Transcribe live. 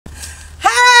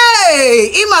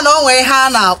Hey, Iman Onwe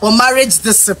Hana or marriage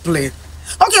discipline.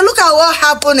 Okay, look at what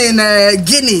happened in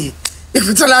Guinea. If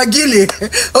it's Guinea,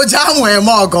 Ojamwe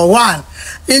Mogo, one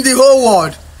in the whole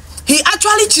world. He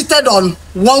actually cheated on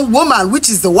one woman, which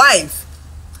is the wife.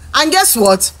 And guess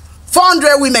what?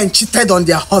 400 women cheated on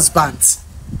their husbands.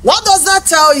 What does that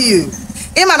tell you?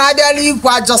 Him and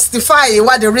Adeli justify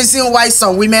what the reason why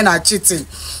some women are cheating.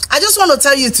 I just want to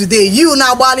tell you today, you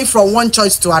now bally from one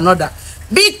choice to another.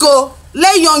 Biko,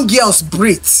 let young girls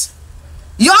breathe.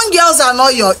 Young girls are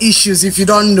not your issues if you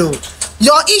don't know.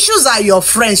 Your issues are your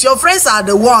friends. Your friends are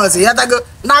the ones you have to go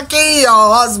knocking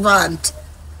your husband.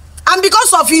 And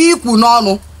because of you,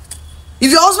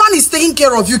 if your husband is taking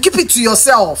care of you, keep it to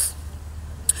yourself.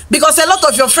 Because a lot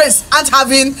of your friends aren't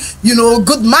having,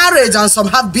 good marriage, and some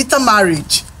have bitter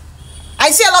marriage.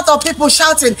 I see a lot of people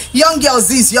shouting, young girls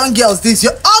this, young girls this.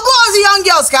 Young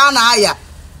girls can't hire.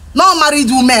 No married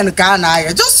women can't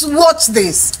hire. Just watch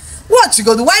this. Watch,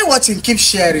 God. Why watching? Keep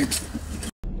sharing.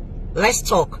 Let's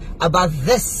talk about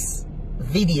this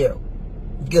video.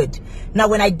 Good. Now,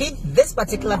 when I did this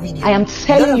particular video, I am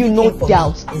telling you, no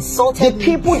doubt, the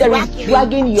people that is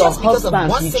dragging your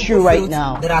husband with you right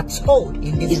now that are told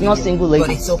in this is video, not single ladies.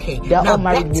 But it's okay. They are now, all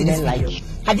married women like you.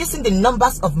 Have you seen the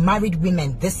numbers of married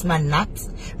women this man napped?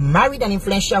 Married and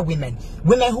influential women.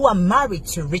 Women who are married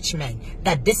to rich men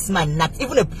that this man napped.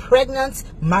 Even a pregnant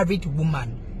married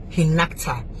woman, he napped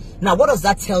her. Now, what does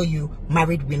that tell you,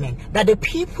 married women? That the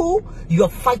people you're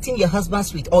fighting your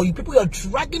husbands with, or you people you're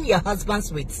dragging your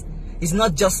husbands with, is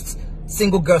not just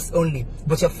single girls only,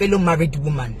 but your fellow married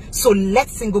woman. So let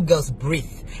single girls breathe.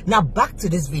 Now, back to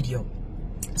this video.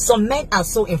 Some men are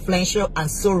so influential and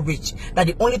so rich that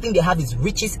the only thing they have is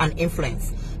riches and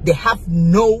influence. They have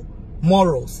no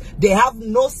morals. They have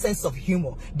no sense of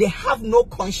humor. They have no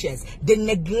conscience. They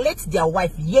neglect their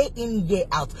wife year in, year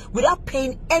out without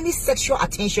paying any sexual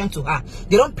attention to her.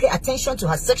 They don't pay attention to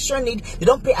her sexual need. They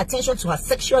don't pay attention to her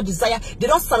sexual desire. They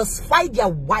don't satisfy their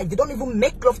wife. They don't even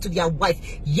make love to their wife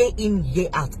year in, year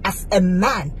out. As a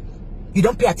man, you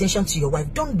don't pay attention to your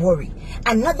wife. Don't worry.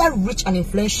 Another rich and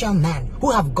influential man who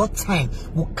have got time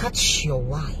will catch your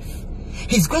wife.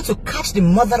 He's going to catch the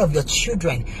mother of your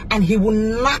children, and he will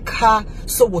knock her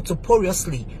so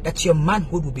notoriously that your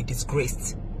manhood will be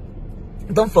disgraced.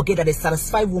 Don't forget that a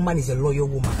satisfied woman is a loyal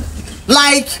woman.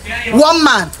 Like one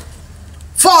man,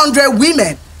 400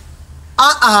 women.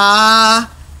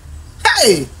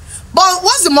 Hey, but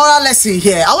what's the moral lesson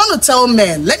here? I want to tell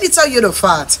men. Let me tell you the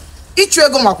fact. But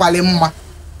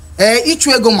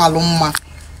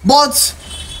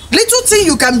little thing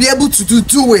you can be able to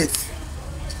do it.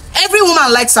 Every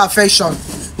woman likes affection.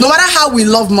 No matter how we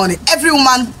love money, every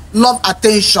woman love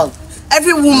attention.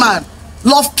 Every woman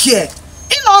love care.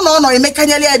 No,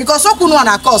 because so couldn't want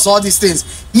to cause all these things.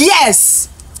 Yes,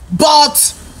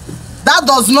 but that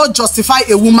does not justify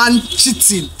a woman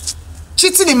cheating.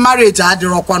 Cheating in marriage, and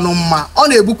this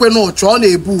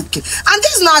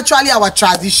is not actually our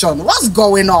tradition. What's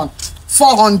going on?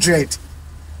 400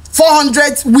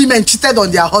 women cheated on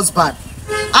their husband,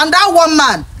 and that one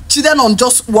man cheated on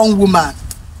just one woman.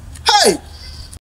 Hey,